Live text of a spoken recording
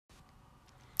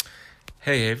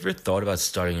Hey, have you ever thought about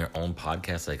starting your own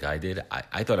podcast like I did?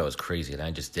 I thought I was crazy and I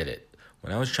just did it.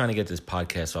 When I was trying to get this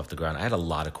podcast off the ground, I had a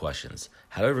lot of questions.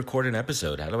 How do I record an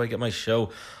episode? How do I get my show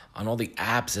on all the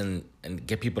apps and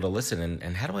get people to listen?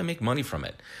 And how do I make money from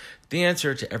it? The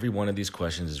answer to every one of these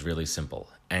questions is really simple.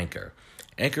 Anchor.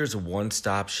 Anchor is a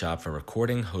one-stop shop for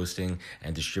recording, hosting,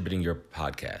 and distributing your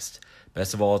podcast.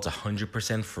 Best of all, it's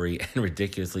 100% free and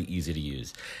ridiculously easy to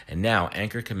use. And now,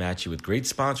 Anchor can match you with great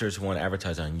sponsors who want to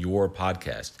advertise on your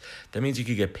podcast. That means you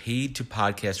can get paid to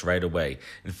podcast right away.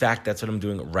 In fact, that's what I'm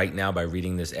doing right now by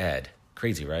reading this ad.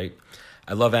 Crazy, right?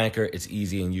 I love Anchor. It's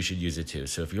easy and you should use it too.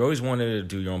 So if you always wanted to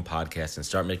do your own podcast and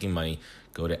start making money,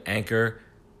 go to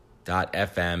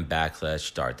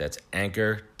anchor.fm/start. That's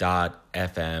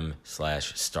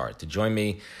anchor.fm/start to join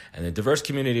me and the diverse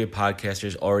community of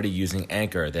podcasters already using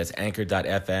Anchor. That's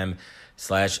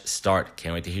anchor.fm/start.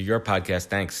 Can't wait to hear your podcast.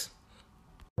 Thanks.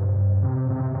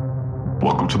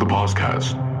 Welcome to the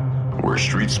POZcast, where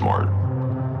street smart,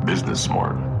 business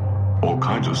smart, all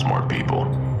kinds of smart people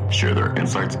share their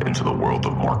insights into the world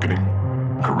of marketing,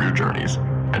 career journeys,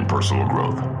 and personal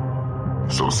growth.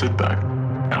 So sit back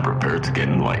and prepare to get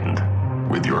enlightened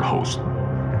with your host,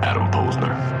 Adam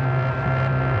Posner.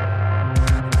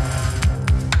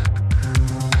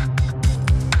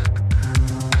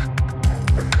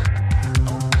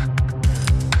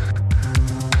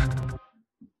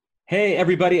 Hey,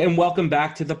 everybody, and welcome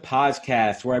back to the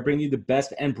POZcast, where I bring you the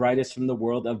best and brightest from the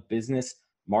world of business,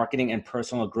 marketing, and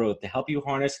personal growth to help you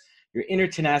harness your inner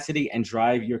tenacity and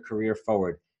drive your career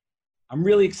forward. I'm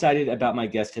really excited about my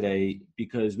guest today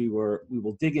because we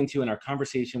will dig into, and our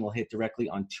conversation will hit directly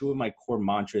on two of my core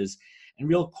mantras and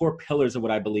real core pillars of what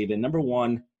I believe in. Number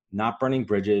one, not burning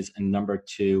bridges, and number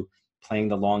two, playing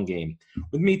the long game.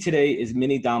 With me today is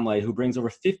Minnie Damle, who brings over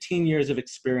 15 years of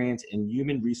experience in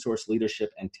human resource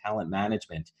leadership and talent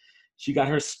management. She got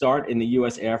her start in the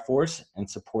U.S. Air Force and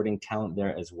supporting talent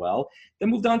there as well. Then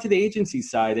moved on to the agency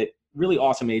side at really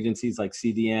awesome agencies like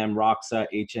CDM, Roxa,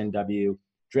 HNW,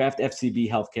 Draft FCB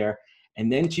Healthcare, and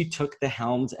then she took the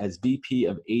helms as VP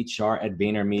of HR at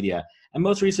VaynerMedia, and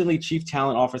most recently Chief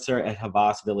Talent Officer at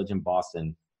Havas Village in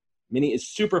Boston. Minnie is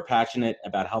super passionate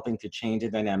about helping to change the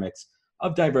dynamics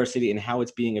of diversity and how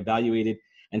it's being evaluated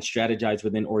and strategized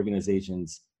within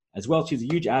organizations. As well, she's a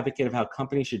huge advocate of how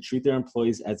companies should treat their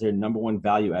employees as their number one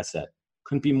value asset.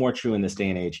 Couldn't be more true in this day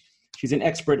and age. She's an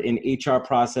expert in HR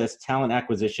process, talent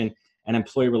acquisition, and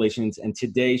employee relations, and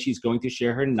today she's going to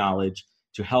share her knowledge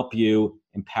to help you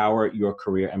empower your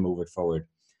career and move it forward.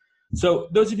 So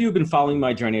those of you who've been following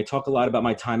my journey, I talk a lot about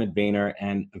my time at Vayner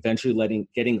and eventually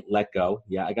getting let go.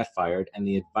 Yeah, I got fired, and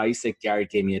the advice that Gary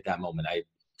gave me at that moment. I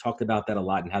talked about that a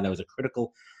lot and how that was a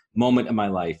critical moment in my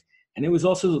life. And it was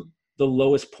also the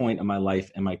lowest point of my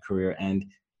life and my career. And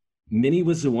Minnie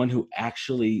was the one who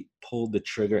actually pulled the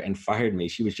trigger and fired me.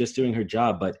 She was just doing her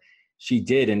job, but she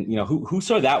did. And you know, who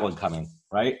saw that one coming,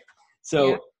 right? So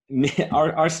yeah.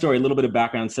 Our story, a little bit of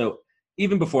background. So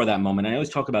even before that moment, I always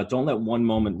talk about don't let one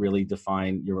moment really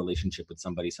define your relationship with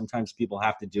somebody. Sometimes people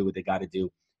have to do what they got to do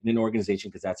in an organization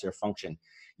because that's their function.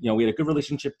 You know, we had a good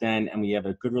relationship then and we have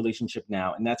a good relationship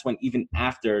now. And that's when even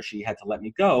after she had to let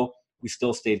me go, we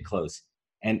still stayed close.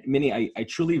 And Minnie, I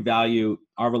truly value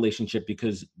our relationship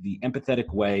because the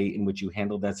empathetic way in which you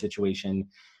handled that situation,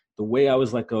 the way I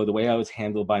was let go, the way I was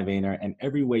handled by Vayner, and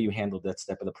every way you handled that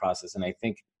step of the process. And I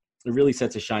think it really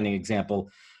sets a shining example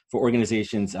for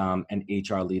organizations and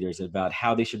HR leaders about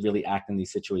how they should really act in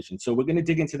these situations. So we're going to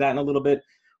dig into that in a little bit.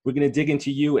 We're going to dig into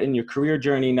you and your career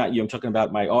journey, not you. I'm talking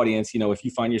about my audience. You know, if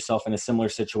you find yourself in a similar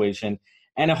situation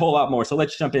and a whole lot more. So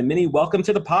let's jump in. Minnie, welcome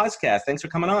to the POZcast. Thanks for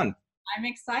coming on. I'm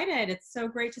excited. It's so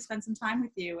great to spend some time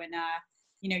with you and,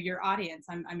 you know, your audience.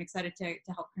 I'm excited to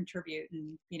help contribute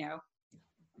and, you know.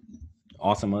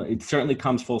 Awesome. Well, it certainly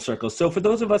comes full circle. So for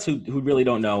those of us who really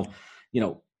don't know, you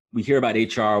know, we hear about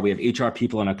HR, we have HR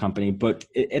people in our company, but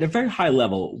at a very high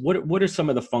level, what are some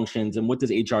of the functions and what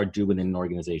does HR do within an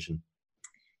organization?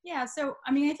 Yeah, so,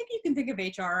 I mean, I think you can think of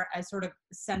HR as sort of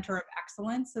center of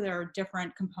excellence. So there are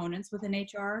different components within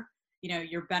HR, you know,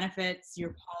 your benefits,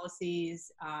 your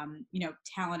policies, you know,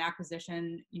 talent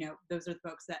acquisition, you know, those are the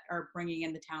folks that are bringing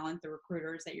in the talent, the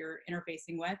recruiters that you're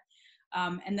interfacing with,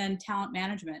 and then talent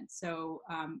management. So,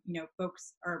 you know,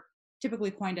 folks are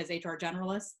typically coined as HR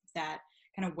generalists that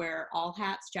kind of wear all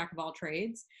hats, jack of all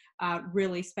trades,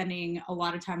 really spending a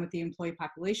lot of time with the employee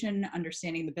population,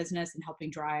 understanding the business and helping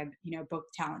drive, you know, both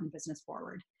talent and business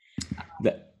forward.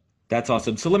 That's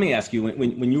awesome. So let me ask you,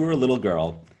 when you were a little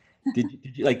girl,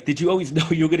 did you always know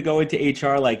you were going to go into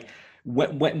HR? Like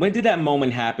when did that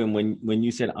moment happen when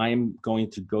you said, I'm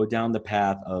going to go down the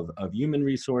path of human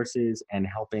resources and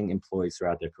helping employees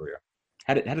throughout their career?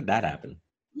 How did that happen?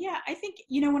 Yeah, I think,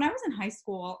 when I was in high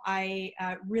school, I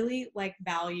really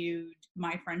valued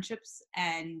my friendships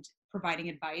and providing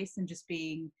advice and just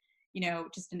being,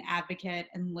 just an advocate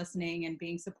and listening and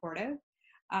being supportive.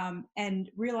 And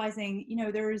realizing,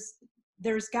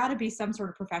 there's got to be some sort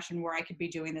of profession where I could be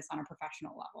doing this on a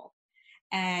professional level.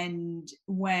 And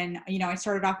when, I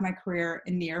started off my career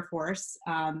in the Air Force,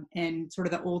 in sort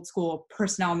of the old school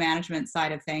personnel management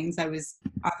side of things, I was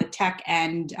on the tech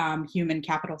and human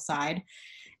capital side.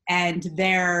 And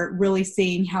they're really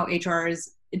seeing how HR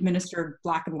is administered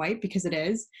black and white, because it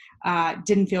is,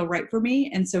 didn't feel right for me.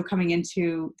 And so coming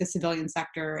into the civilian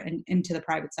sector and into the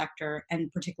private sector,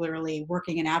 and particularly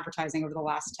working in advertising over the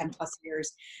last 10 plus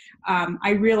years,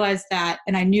 I realized that,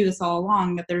 and I knew this all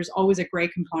along, that there's always a gray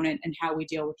component in how we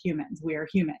deal with humans. We are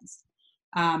humans.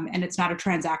 And it's not a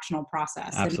transactional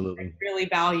process. Absolutely. And what I really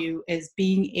value is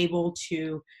being able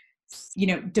to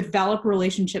develop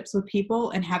relationships with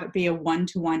people and have it be a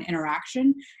one-to-one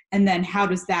interaction. And then how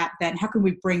can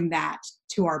we bring that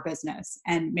to our business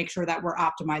and make sure that we're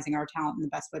optimizing our talent in the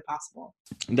best way possible?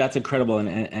 That's incredible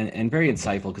and very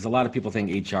insightful, because a lot of people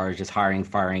think HR is just hiring,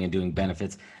 firing, and doing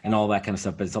benefits and all that kind of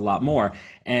stuff, but it's a lot more.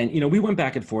 And, we went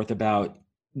back and forth about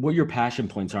what your passion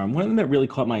points are. And one of them that really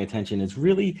caught my attention is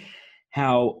really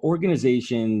how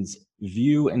organizations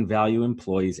view and value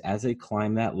employees as they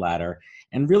climb that ladder,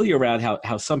 and really around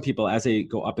how some people, as they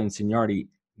go up in seniority,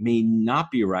 may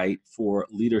not be right for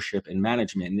leadership and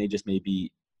management, and they just may be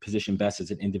positioned best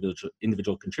as an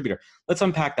individual contributor. Let's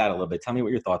unpack that a little bit. Tell me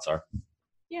what your thoughts are.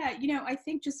 Yeah, I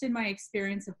think just in my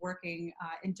experience of working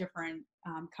in different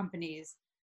companies,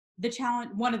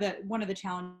 one of the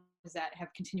challenges that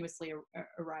have continuously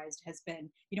arisen has been,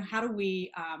 how do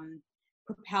we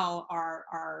propel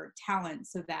our talent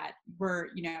so that we're,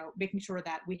 making sure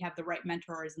that we have the right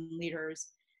mentors and leaders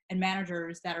and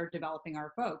managers that are developing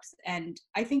our folks. And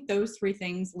I think those three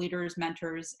things, leaders,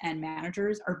 mentors, and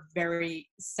managers, are very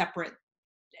separate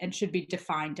and should be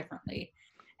defined differently.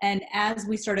 And as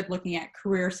we started looking at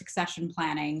career succession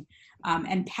planning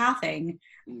and pathing,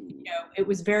 it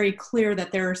was very clear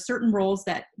that there are certain roles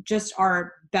that just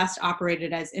are best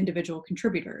operated as individual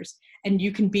contributors. And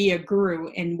you can be a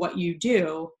guru in what you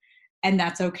do, and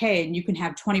that's okay. And you can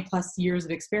have 20 plus years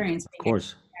of experience being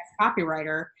as a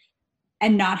copywriter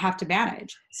and not have to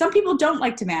manage. Some people don't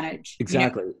like to manage.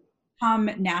 Exactly. Come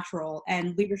natural,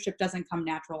 and leadership doesn't come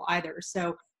natural either.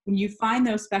 So when you find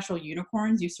those special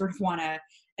unicorns, you sort of want to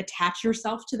attach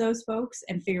yourself to those folks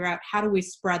and figure out, how do we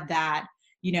spread that,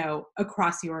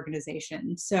 across the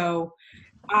organization. So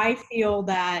I feel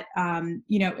that,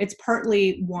 it's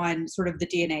partly, one, sort of the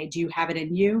DNA. Do you have it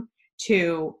in you?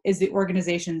 Two, is the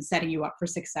organization setting you up for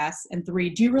success? And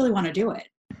three, do you really want to do it?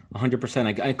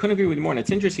 100%. I couldn't agree with you more. And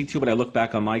it's interesting too, but I look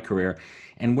back on my career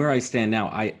and where I stand now,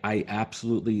 I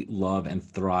absolutely love and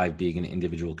thrive being an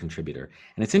individual contributor.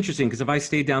 And it's interesting because if I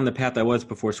stayed down the path I was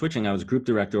before switching, I was group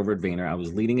director over at Vayner. I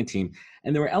was leading a team,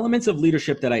 and there were elements of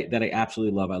leadership that I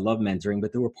absolutely love. I love mentoring,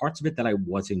 but there were parts of it that I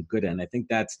wasn't good at. And I think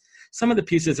that's some of the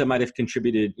pieces that might have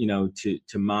contributed,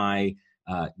 to my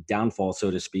downfall,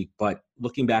 so to speak. But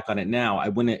looking back on it now, I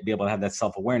wouldn't be able to have that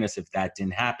self-awareness if that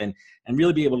didn't happen, and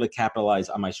really be able to capitalize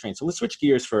on my strengths. So let's switch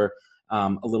gears for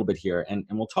a little bit here, and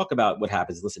we'll talk about what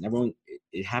happens. Listen, everyone,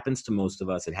 it happens to most of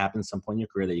us. It happens some point in your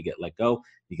career that you get let go,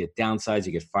 you get downsized,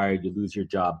 you get fired, you lose your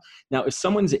job. Now, if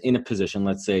someone's in a position,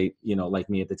 let's say, like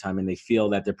me at the time, and they feel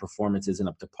that their performance isn't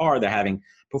up to par, they're having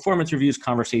performance reviews,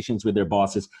 conversations with their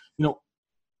bosses,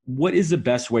 what is the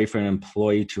best way for an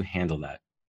employee to handle that?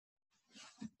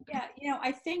 Yeah,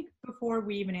 I think before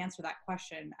we even answer that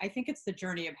question, I think it's the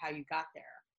journey of how you got there.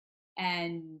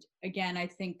 And again, I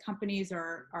think companies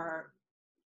are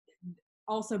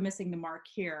also missing the mark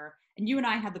here. And you and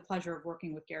I had the pleasure of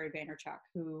working with Gary Vaynerchuk,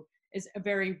 who is a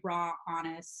very raw,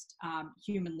 honest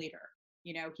human leader.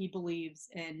 He believes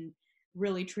in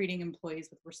really treating employees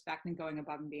with respect and going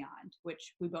above and beyond,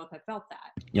 which we both have felt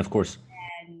that. Yeah, of course.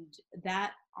 And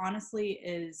that honestly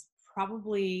is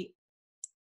probably,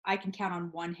 I can count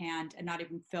on one hand and not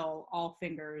even fill all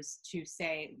fingers to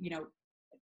say,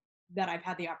 that I've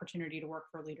had the opportunity to work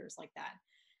for leaders like that.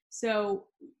 So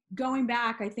going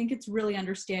back, I think it's really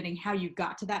understanding how you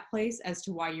got to that place as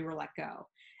to why you were let go.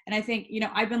 And I think,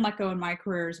 I've been let go in my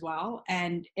career as well.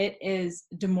 And it is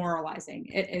demoralizing.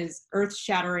 It is earth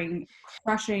shattering,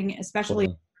 crushing, especially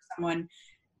for someone,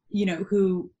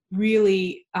 who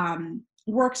really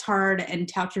works hard and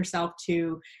touts yourself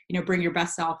to, bring your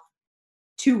best self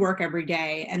to work every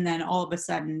day, and then all of a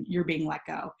sudden you're being let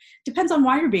go. Depends on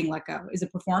why you're being let go. Is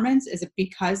it performance? Is it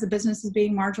because the business is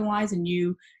being marginalized and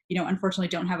you unfortunately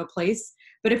don't have a place?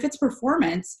 But if it's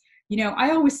performance,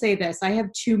 I always say this, I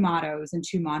have two mottos and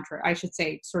two mantras, I should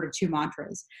say sort of two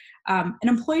mantras. An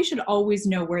employee should always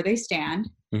know where they stand.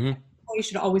 Mm-hmm. An employee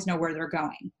should always know where they're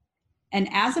going. And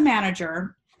as a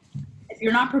manager, if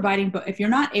you're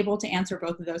not able to answer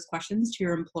both of those questions to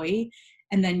your employee,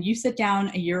 and then you sit down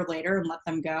a year later and let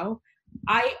them go,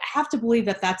 I have to believe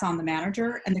that that's on the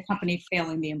manager and the company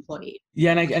failing the employee.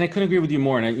 Yeah, and I couldn't agree with you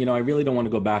more. And I really don't want to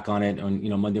go back on it on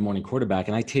Monday morning quarterback.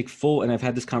 And I take full, and I've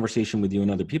had this conversation with you and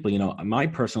other people. My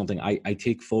personal thing, I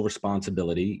take full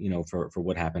responsibility, for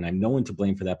what happened. I'm no one to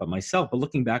blame for that but myself. But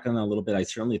looking back on that a little bit, I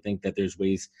certainly think that there's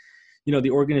ways.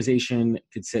 The organization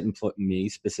could set me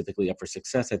specifically up for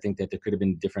success. I think that there could have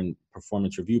been different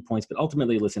performance review points, but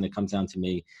ultimately, listen, it comes down to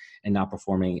me and not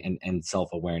performing and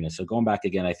self-awareness. So going back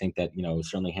again, I think that, it was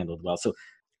certainly handled well. So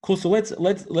cool. So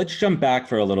let's jump back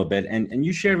for a little bit. And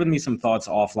you shared with me some thoughts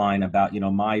offline about,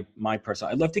 my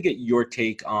personal, I'd love to get your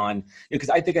take on,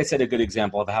 because I think I set a good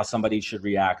example of how somebody should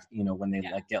react, when they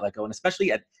get let go. And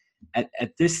especially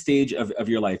at this stage of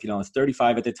your life, I was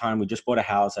 35 at the time. We just bought a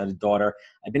house. I had a daughter.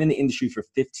 I've been in the industry for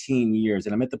 15 years.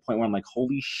 And I'm at the point where I'm like,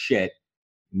 holy shit,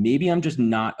 maybe I'm just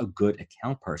not a good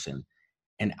account person.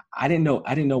 And I didn't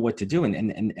know what to do.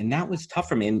 And that was tough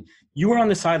for me. And you were on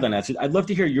the sideline. I'd love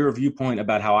to hear your viewpoint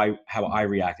about how I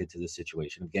reacted to this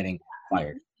situation of getting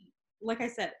fired. Like I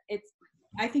said,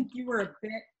 I think you were a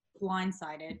bit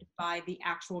blindsided by the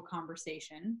actual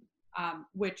conversation.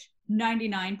 Which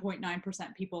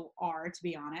 99.9% people are, to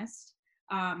be honest.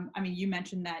 You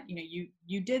mentioned that,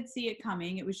 you did see it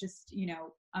coming. It was just,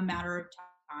 a matter of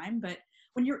time. But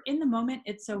when you're in the moment,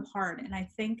 it's so hard. And I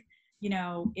think,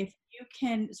 if you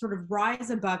can sort of rise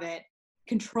above it,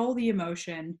 control the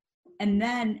emotion, and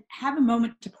then have a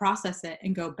moment to process it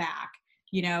and go back.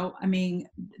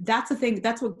 That's the thing.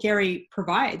 That's what Gary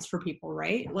provides for people,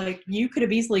 right? Like, you could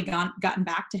have easily gotten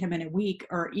back to him in a week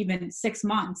or even 6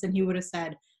 months, and he would have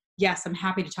said, yes, I'm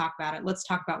happy to talk about it. Let's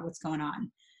talk about what's going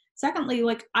on. Secondly,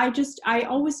 like, I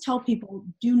always tell people,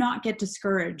 do not get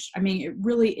discouraged. It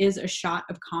really is a shot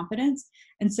of confidence.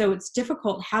 And so it's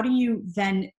difficult. How do you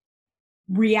then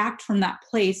react from that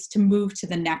place to move to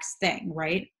the next thing,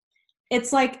 right?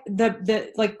 It's like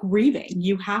the like grieving.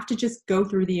 You have to just go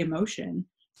through the emotion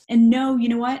and know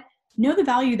the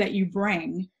value that you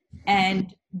bring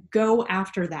and go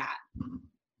after that.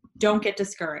 Don't get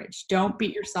discouraged. Don't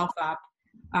beat yourself up.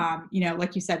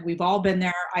 Like you said, we've all been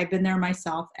there. I've been there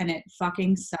myself, and it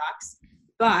fucking sucks.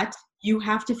 But you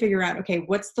have to figure out, okay,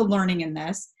 what's the learning in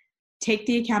this? Take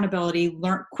the accountability,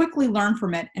 quickly learn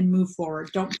from it, and move forward.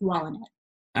 Don't dwell in it.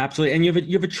 Absolutely. And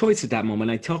you have a choice at that moment.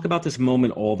 I talk about this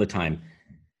moment all the time.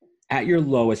 At your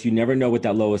lowest, you never know what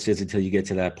that lowest is until you get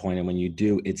to that point. And when you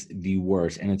do, it's the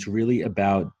worst. And it's really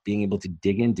about being able to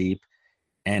dig in deep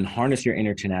and harness your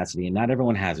inner tenacity. And not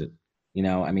everyone has it.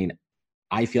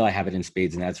 I feel I have it in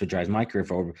spades, and that's what drives my career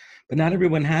forward. But not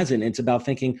everyone has it. And it's about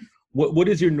thinking, what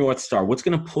is your North Star? What's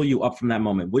going to pull you up from that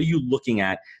moment? What are you looking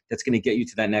at that's going to get you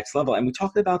to that next level? And we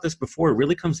talked about this before. It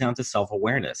really comes down to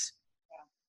self-awareness.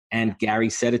 And Gary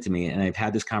said it to me, and I've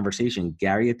had this conversation.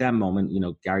 Gary, at that moment,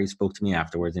 Gary spoke to me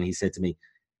afterwards, and he said to me,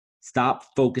 stop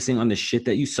focusing on the shit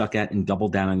that you suck at and double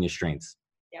down on your strengths.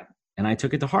 Yep. And I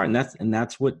took it to heart, and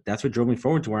that's what drove me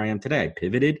forward to where I am today. I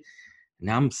pivoted.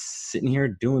 Now I'm sitting here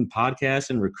doing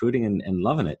podcasts and recruiting and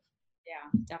loving it.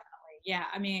 Yeah, definitely. Yeah.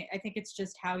 I think it's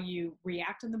just how you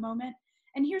react in the moment.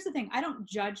 And here's the thing. I don't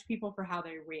judge people for how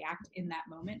they react in that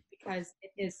moment, because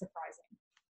it is surprising.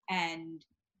 And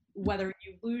whether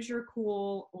you lose your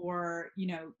cool or,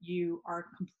 you are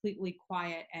completely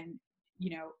quiet and,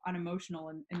 unemotional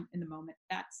in the moment,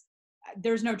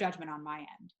 there's no judgment on my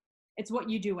end. It's what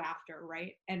you do after,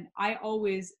 right? And I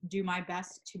always do my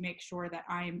best to make sure that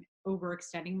I'm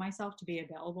overextending myself to be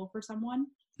available for someone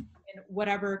in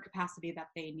whatever capacity that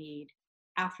they need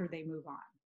after they move on.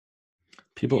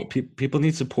 People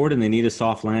need support, and they need a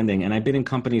soft landing. And I've been in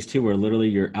companies too where literally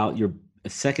you're a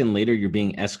second later, you're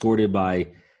being escorted by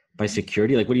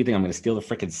security. Like, what do you think? I'm going to steal the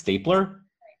freaking stapler?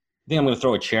 You think I'm going to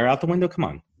throw a chair out the window? Come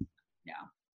on. No,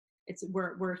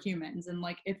 we're humans. And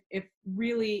like, if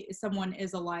really someone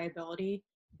is a liability,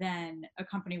 then a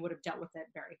company would have dealt with it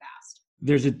very fast.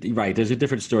 There's a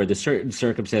different story. There's certain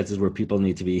circumstances where people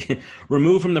need to be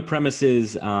removed from the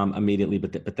premises immediately,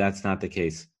 but that's not the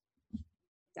case.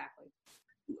 Exactly.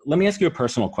 Let me ask you a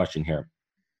personal question here.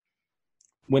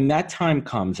 When that time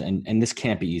comes, and this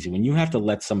can't be easy, when you have to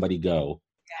let somebody go,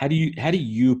 how do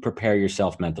you prepare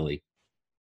yourself mentally?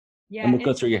 Yeah. And what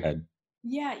goes through your head?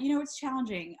 Yeah, it's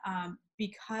challenging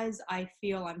because I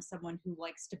feel I'm someone who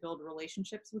likes to build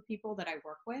relationships with people that I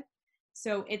work with.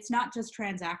 So it's not just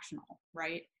transactional,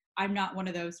 right? I'm not one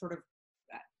of those sort of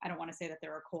I don't want to say that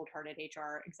there are cold-hearted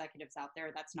HR executives out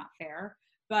there. That's not fair.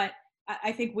 But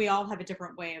I think we all have a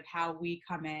different way of how we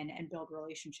come in and build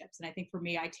relationships. And I think for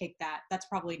me, I take that's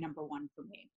probably number one for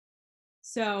me.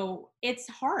 So it's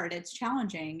hard, it's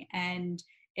challenging. And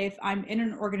if I'm in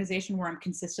an organization where I'm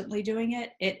consistently doing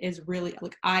it, it is really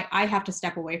like, I have to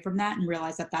step away from that and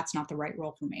realize that that's not the right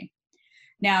role for me.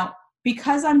 Now,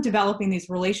 because I'm developing these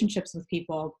relationships with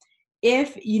people,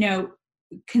 if,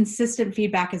 consistent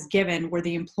feedback is given where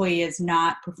the employee is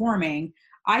not performing,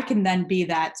 I can then be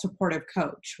that supportive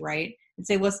coach, right? And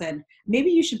say, listen,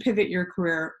 maybe you should pivot your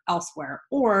career elsewhere,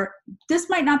 or this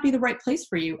might not be the right place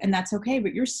for you, and that's okay,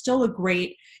 but you're still a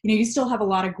great, you still have a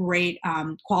lot of great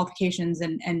qualifications,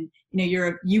 and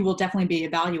you will definitely be a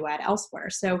value add elsewhere.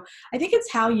 So I think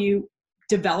it's how you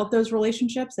develop those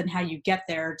relationships and how you get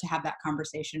there to have that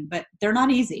conversation, but they're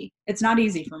not easy. It's not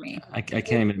easy for me. I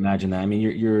can't even imagine that. I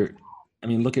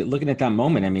mean, looking at that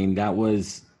moment, I mean, that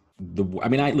was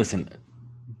listen,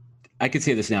 I could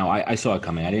say this now. I saw it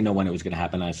coming. I didn't know when it was going to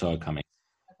happen. I saw it coming.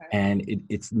 Okay. And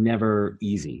it's never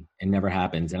easy. It never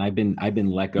happens. And I've been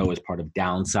let go as part of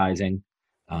downsizing.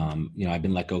 I've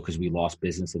been let go because we lost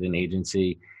business at an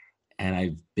agency, and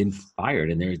I've been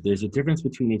fired. And there's a difference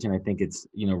between each. And I think it's,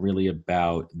 really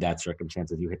about that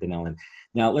circumstance. You hit the nail on.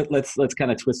 Now let's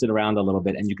kind of twist it around a little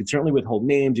bit. And you could certainly withhold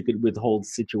names. You could withhold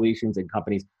situations and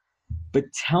companies. But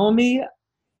tell me,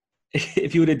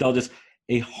 if you would indulge us,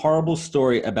 a horrible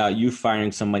story about you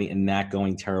firing somebody and that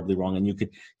going terribly wrong, and you could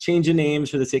change the names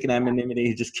for the sake of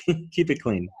anonymity. Just keep it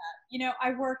clean.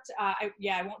 I worked. I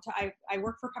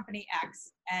worked for company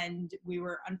X, and we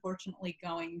were unfortunately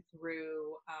going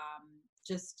through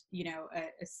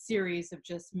a series of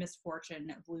just misfortune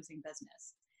of losing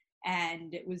business,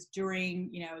 and it was during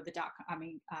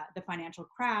the financial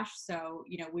crash. So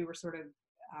we were sort of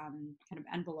kind of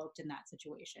enveloped in that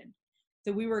situation.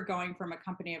 So we were going from a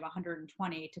company of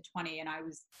 120 to 20, and I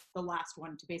was the last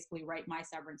one to basically write my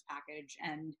severance package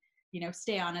and,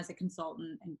 stay on as a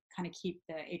consultant and kind of keep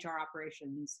the HR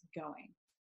operations going.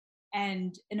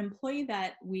 And an employee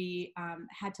that we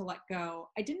had to let go,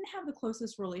 I didn't have the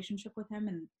closest relationship with him,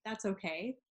 and that's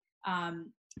okay.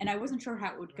 And I wasn't sure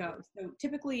how it would go. So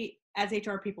typically as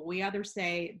HR people, we either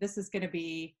say, this is going to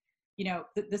be,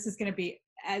 this is going to be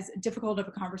as difficult of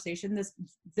a conversation,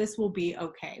 this will be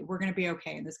okay. We're going to be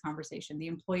okay in this conversation. The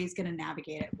employee is going to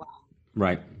navigate it well.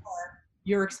 Right. Or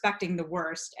you're expecting the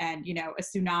worst and, a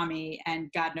tsunami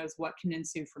and God knows what can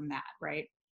ensue from that. Right.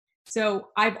 So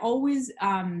I've always,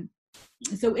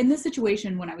 so in this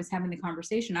situation, when I was having the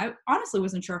conversation, I honestly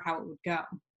wasn't sure how it would go.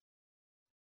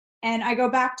 And I go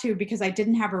back to, because I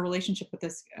didn't have a relationship with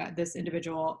this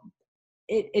individual,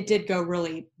 it did go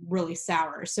really, really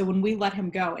sour. So when we let him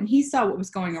go, and he saw what was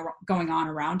going on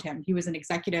around him, he was an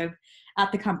executive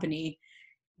at the company,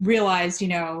 realized,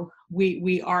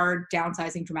 we are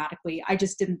downsizing dramatically. I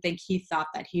just didn't think he thought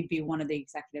that he'd be one of the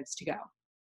executives to go.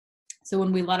 So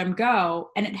when we let him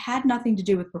go, and it had nothing to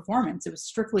do with performance, it was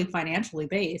strictly financially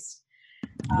based.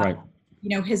 Right.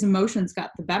 His emotions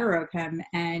got the better of him,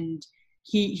 and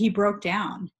he broke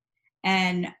down.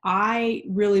 And I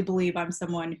really believe I'm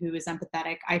someone who is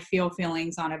empathetic. I feel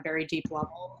feelings on a very deep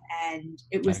level. And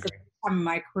it was the first time in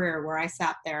my career where I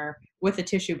sat there with a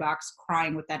tissue box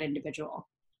crying with that individual.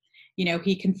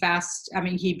 He confessed. I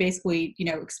mean, he basically,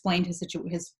 explained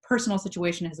his personal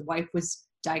situation. His wife was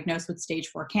diagnosed with stage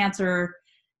 4 cancer.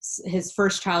 His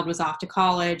first child was off to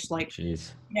college.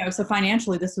 So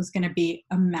financially, this was going to be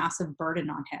a massive burden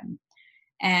on him.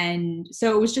 And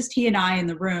so it was just he and I in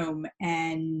the room.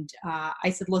 And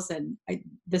I said, listen,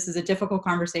 this is a difficult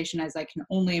conversation, as I can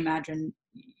only imagine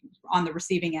on the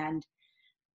receiving end.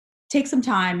 Take some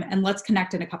time and let's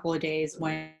connect in a couple of days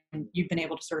when you've been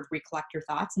able to sort of recollect your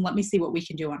thoughts, and let me see what we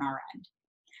can do on our end.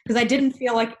 Because I didn't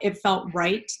feel like it felt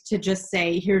right to just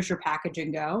say, here's your package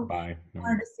and go. Bye. I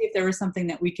wanted to see if there was something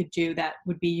that we could do that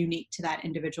would be unique to that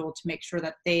individual to make sure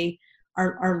that they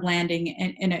are landing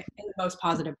in the most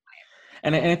positive way.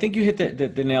 And I think you hit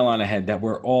the nail on the head, that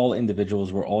we're all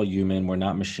individuals, we're all human, we're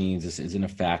not machines. This isn't a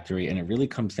factory, and it really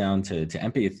comes down to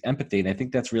empathy. And I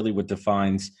think that's really what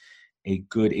defines a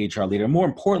good HR leader. More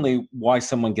importantly, why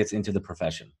someone gets into the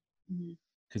profession,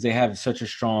 because they have such a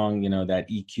strong, that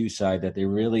EQ side, that they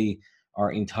really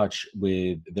are in touch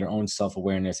with their own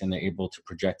self-awareness, and they're able to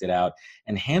project it out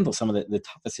and handle some of the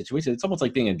toughest situations. It's almost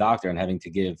like being a doctor and having to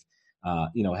give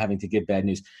bad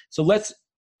news. So let's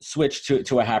switch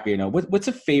to a happier note. What's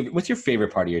your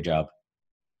favorite part of your job?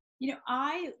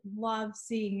 I love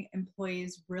seeing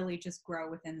employees really just grow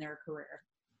within their career,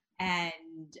 and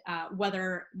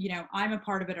whether, I'm a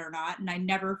part of it or not. And I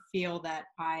never feel that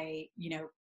I,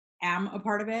 am a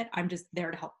part of it. I'm just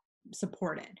there to help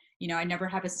supported. I never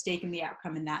have a stake in the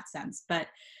outcome in that sense. But,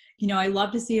 I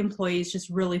love to see employees just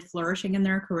really flourishing in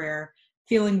their career,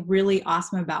 feeling really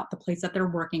awesome about the place that they're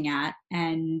working at,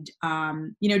 and,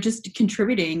 just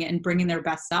contributing and bringing their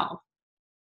best self,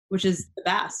 which is the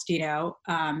best,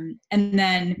 and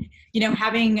then,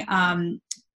 having,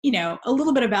 a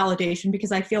little bit of validation,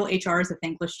 because I feel HR is a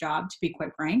thankless job, to be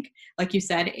quite frank. Like you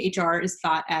said, HR is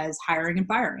thought as hiring and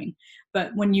firing.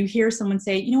 But when you hear someone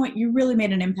say, you know what, you really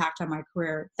made an impact on my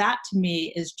career, that to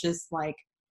me is just like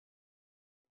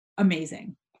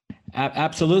amazing.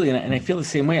 Absolutely. And I feel the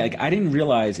same way. Like, I didn't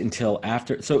realize until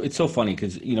after. So it's so funny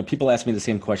because, people ask me the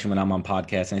same question when I'm on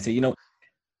podcasts, and I say,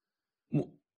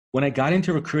 when I got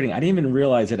into recruiting, I didn't even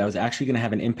realize that I was actually going to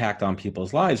have an impact on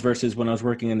people's lives versus when I was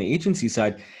working on the agency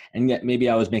side. And yet maybe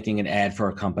I was making an ad for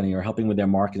a company or helping with their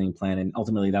marketing plan. And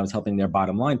ultimately that was helping their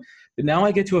bottom line. But now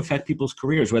I get to affect people's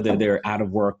careers, whether they're out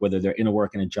of work, whether they're in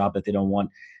a job that they don't want.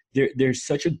 There's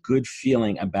such a good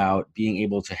feeling about being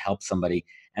able to help somebody.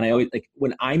 And I always, like,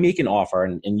 when I make an offer,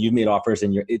 and you've made offers,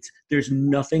 and there's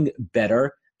nothing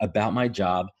better about my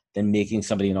job than making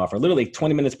somebody an offer. Literally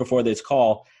 20 minutes before this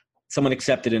call, someone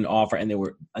accepted an offer and they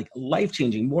were like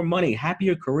life-changing, more money,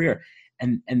 happier career.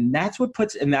 And that's what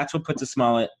puts a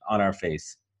smile on our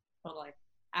face. Totally.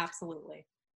 Absolutely.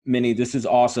 Minnie, this is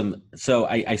awesome. So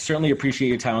I certainly appreciate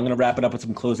your time. I'm going to wrap it up with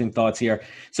some closing thoughts here.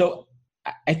 So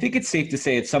I think it's safe to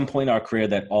say at some point in our career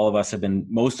that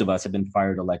most of us have been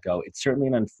fired or let go. It's certainly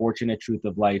an unfortunate truth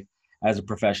of life as a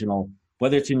professional,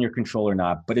 whether it's in your control or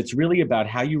not, but it's really about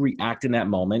how you react in that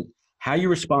moment, how you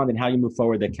respond, and how you move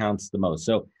forward that counts the most.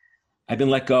 So I've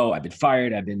been let go, I've been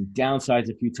fired, I've been downsized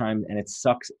a few times, and it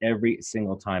sucks every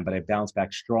single time, but I've bounced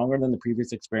back stronger than the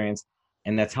previous experience,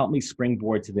 and that's helped me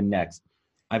springboard to the next.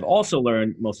 I've also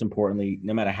learned, most importantly,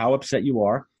 no matter how upset you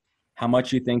are, how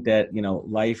much you think that,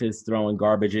 life is throwing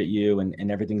garbage at you and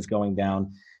everything's going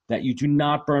down, that you do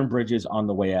not burn bridges on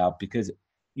the way out, because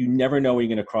you never know when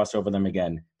you're going to cross over them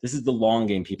again. This is the long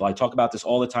game, people. I talk about this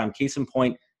all the time. Case in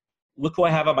point, look who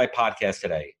I have on my podcast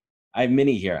today. I have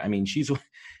Minnie here. I mean, she's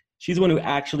the one who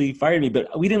actually fired me,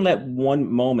 but we didn't let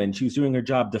one moment, she was doing her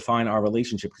job, define our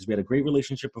relationship, because we had a great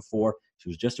relationship before. She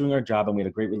was just doing her job, and we had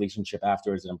a great relationship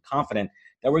afterwards. And I'm confident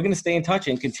that we're going to stay in touch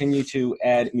and continue to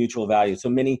add mutual value. So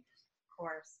Minnie, of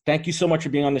course, thank you so much for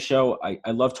being on the show.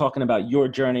 I love talking about your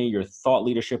journey, your thought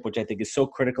leadership, which I think is so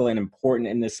critical and important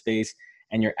in this space,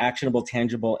 and your actionable,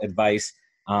 tangible advice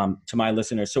to my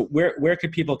listeners. So where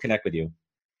could people connect with you?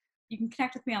 You can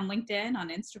connect with me on LinkedIn, on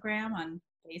Instagram, on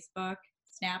Facebook,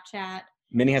 Snapchat.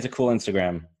 Minnie has a cool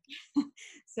Instagram.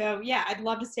 So yeah, I'd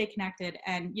love to stay connected.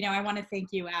 And, I want to thank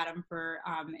you, Adam, for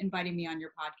inviting me on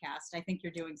your podcast. I think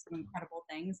you're doing some incredible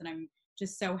things, and I'm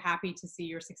just so happy to see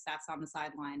your success on the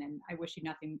sideline. And I wish you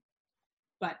nothing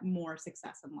but more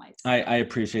success in life. I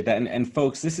appreciate that. And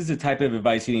folks, this is the type of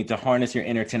advice you need to harness your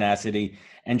inner tenacity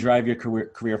and drive your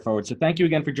career forward. So thank you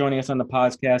again for joining us on the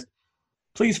podcast.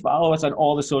 Please follow us on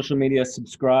all the social media,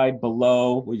 subscribe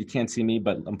below. Well, you can't see me,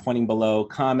 but I'm pointing below,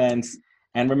 comments,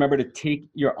 and remember to take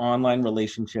your online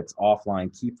relationships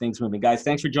offline. Keep things moving. Guys,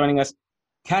 thanks for joining us.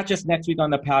 Catch us next week on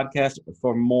the podcast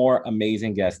for more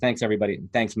amazing guests. Thanks, everybody.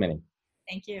 Thanks, Minnie.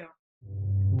 Thank you.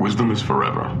 Wisdom is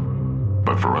forever,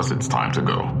 but for us, it's time to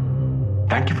go.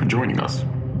 Thank you for joining us.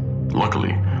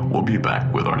 Luckily, we'll be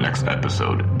back with our next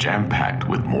episode jam-packed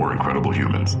with more incredible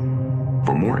humans.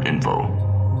 For more info,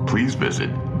 please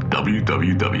visit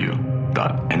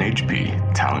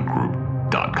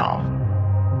www.nhptalentgroup.com.